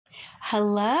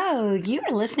Hello, you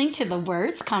are listening to the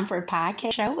Words Comfort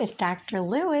Podcast show with Dr.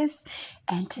 Lewis,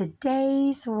 and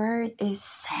today's word is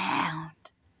sound.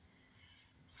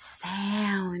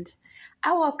 Sound.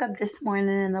 I woke up this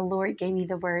morning and the Lord gave me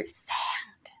the word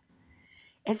sound.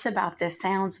 It's about the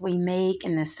sounds we make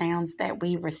and the sounds that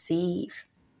we receive.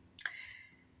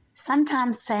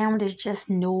 Sometimes sound is just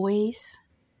noise,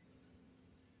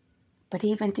 but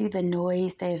even through the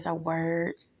noise, there's a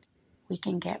word we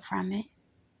can get from it.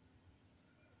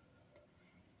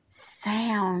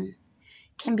 Sound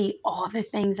can be all the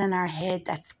things in our head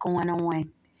that's going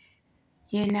on.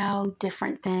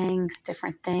 Different things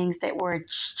that we're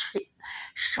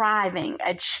striving,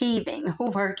 achieving,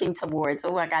 working towards.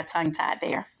 Oh, I got tongue-tied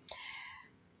there.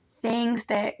 Things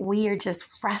that we are just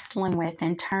wrestling with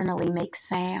internally make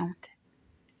sound.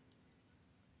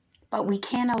 But we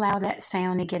can't allow that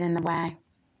sound to get in the way.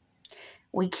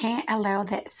 We can't allow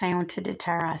that sound to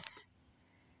deter us.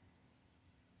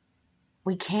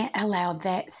 We can't allow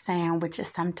that sound, which is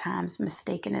sometimes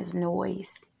mistaken as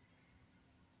noise,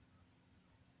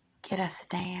 get us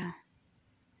down.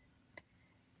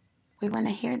 We want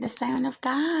to hear the sound of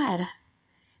God,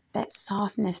 that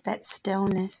softness, that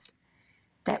stillness,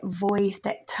 that voice,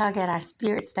 that tug at our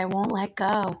spirits that won't let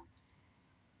go.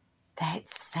 That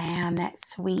sound, that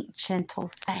sweet, gentle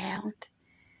sound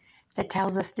that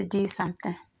tells us to do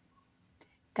something.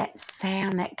 That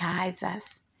sound that guides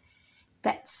us.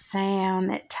 That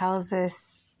sound that tells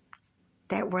us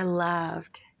that we're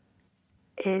loved.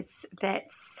 It's that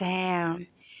sound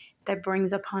that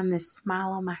brings upon this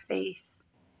smile on my face.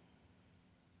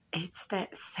 It's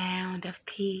that sound of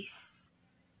peace.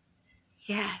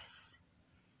 Yes,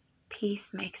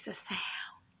 peace makes a sound.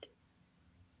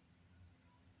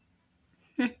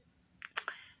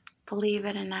 Believe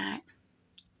it or not,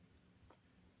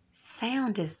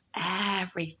 sound is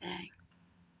everything.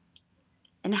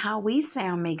 And how we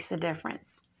sound makes a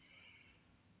difference.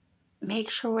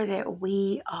 Make sure that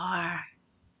we are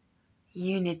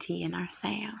unity in our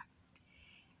sound.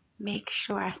 Make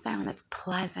sure our sound is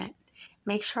pleasant.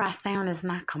 Make sure our sound is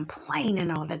not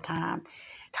complaining all the time,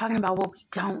 talking about what we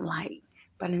don't like,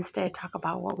 but instead talk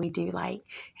about what we do like.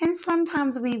 And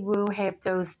sometimes we will have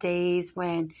those days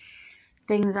when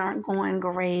things aren't going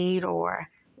great or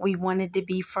we wanted to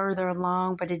be further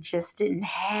along, but it just didn't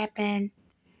happen.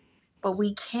 But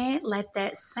we can't let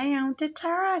that sound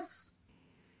deter us.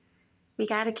 We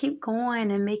got to keep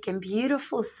going and making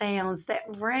beautiful sounds that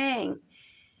ring,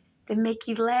 that make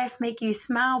you laugh, make you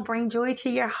smile, bring joy to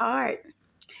your heart.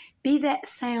 Be that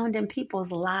sound in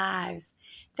people's lives,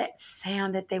 that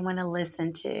sound that they want to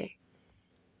listen to,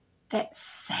 that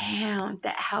sound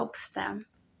that helps them,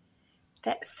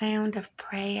 that sound of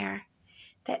prayer,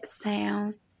 that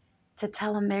sound to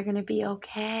tell them they're going to be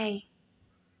okay.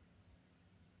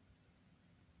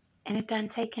 And it doesn't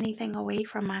take anything away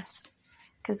from us.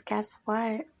 Because guess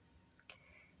what?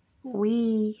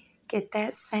 We get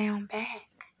that sound back.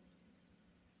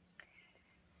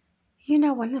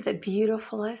 One of the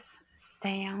beautifulest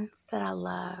sounds that I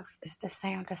love is the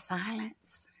sound of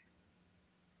silence.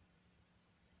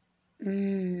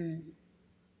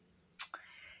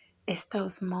 It's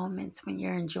those moments when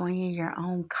you're enjoying your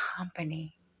own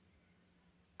company.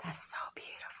 That's so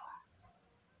beautiful.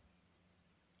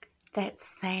 That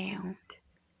sound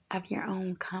of your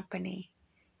own company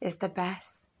is the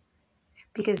best.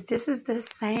 Because this is the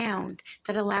sound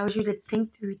that allows you to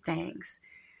think through things,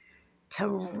 to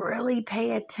really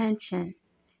pay attention,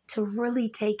 to really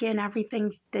take in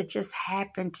everything that just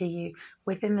happened to you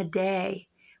within the day,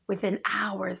 within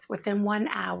hours, within 1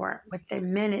 hour,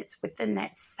 within minutes, within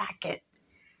that second.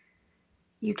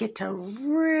 You get to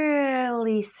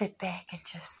really sit back and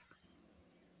just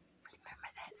remember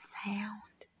that sound.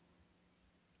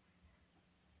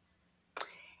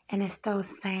 And it's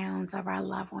those sounds of our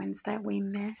loved ones that we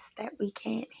miss, that we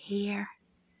can't hear,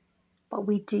 but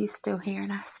we do still hear in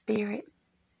our spirit.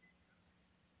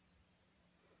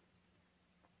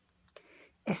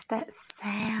 It's that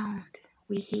sound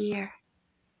we hear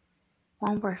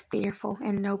when we're fearful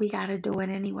and know we got to do it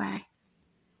anyway.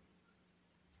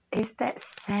 It's that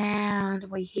sound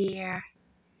we hear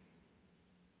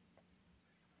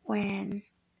when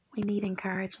we need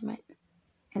encouragement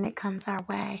and it comes our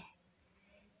way.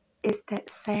 It's that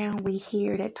sound we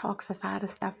hear that talks us out of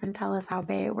stuff and tell us how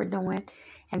bad we're doing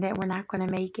and that we're not going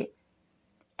to make it.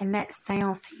 And that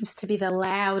sound seems to be the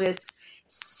loudest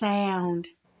sound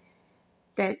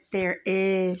that there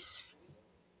is.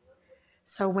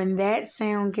 So when that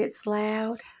sound gets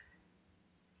loud,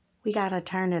 we got to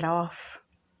turn it off.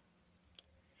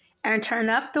 And turn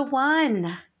up the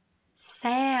one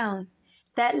sound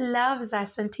that loves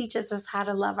us and teaches us how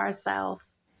to love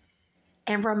ourselves.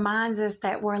 and reminds us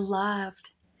that we're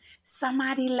loved.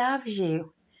 Somebody loves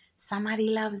you. Somebody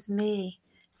loves me.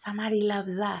 Somebody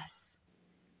loves us.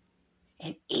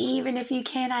 And even if you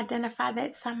can't identify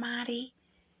that somebody,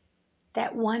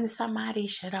 that one somebody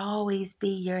should always be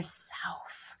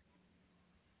yourself.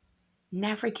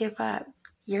 Never give up.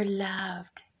 You're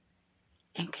loved.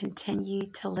 And continue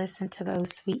to listen to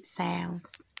those sweet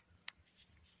sounds.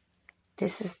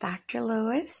 This is Dr.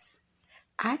 Lewis.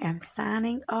 I am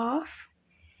signing off.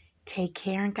 Take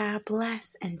care and God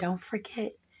bless. And don't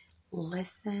forget,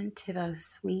 listen to those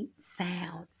sweet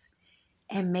sounds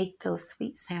and make those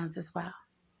sweet sounds as well.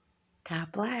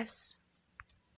 God bless.